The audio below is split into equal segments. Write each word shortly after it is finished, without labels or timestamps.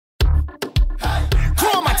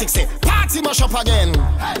Chromatic say, party mash up again.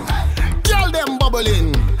 Girl them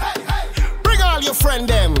bubbling. Bring all your friend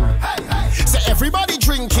them. Say everybody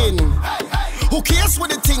drinking. Who cares what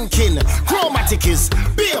they're thinking? Chromatic is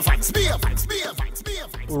beer fights, beer fights, beer fights, beer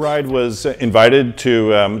fights. Ryde was invited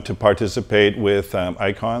to participate with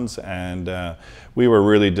Iconz, and we were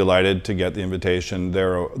really delighted to get the invitation.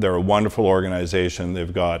 They're a wonderful organization.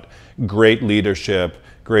 They've got great leadership,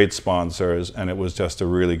 great sponsors, and it was just a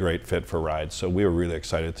really great fit for Ryde. So we were really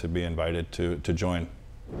excited to be invited to join.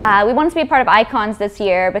 We wanted to be a part of Iconz this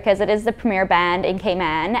year because it is the premier band in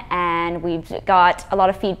Cayman, and we've got a lot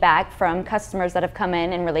of feedback from customers that have come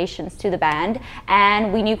in relations to the band,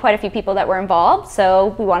 and we knew quite a few people that were involved,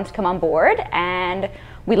 so we wanted to come on board, and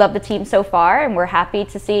we love the team so far, and we're happy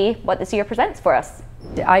to see what this year presents for us.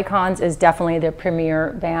 Iconz is definitely the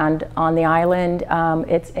premier band on the island.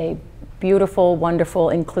 It's a beautiful,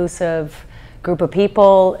 wonderful, inclusive group of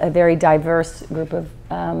people, a very diverse group of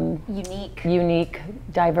unique,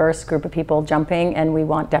 diverse group of people jumping, and we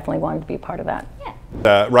definitely wanted to be part of that.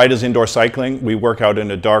 Yeah. Ryde is indoor cycling. We work out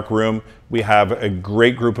in a dark room. We have a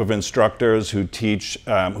great group of instructors who teach,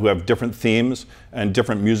 who have different themes and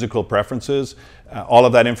different musical preferences. All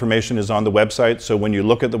of that information is on the website, so when you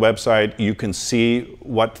look at the website, you can see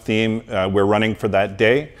what theme we're running for that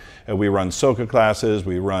day. We run soca classes,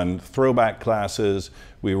 we run throwback classes,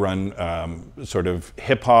 we run sort of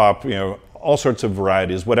hip hop, you know, all sorts of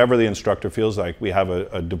varieties, whatever the instructor feels like. We have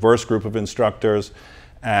a diverse group of instructors,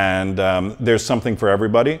 and there's something for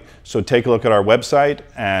everybody. So take a look at our website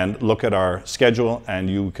and look at our schedule, and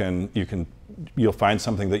you'll find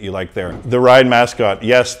something that you like there. The Ryde mascot,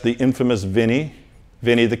 yes, the infamous Vinny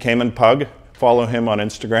the Cayman pug. Follow him on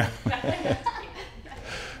Instagram.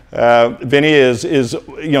 Vinny is,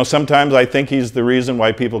 you know, sometimes I think he's the reason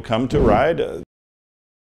why people come to Ryde.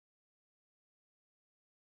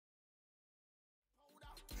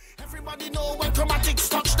 Everybody know when Chromatic's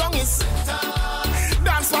touchdown is.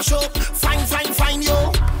 Dance mash up, fine,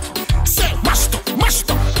 yo. Say, mashed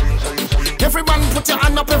up. Everyone put your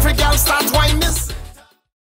hand up, every girl start whining this.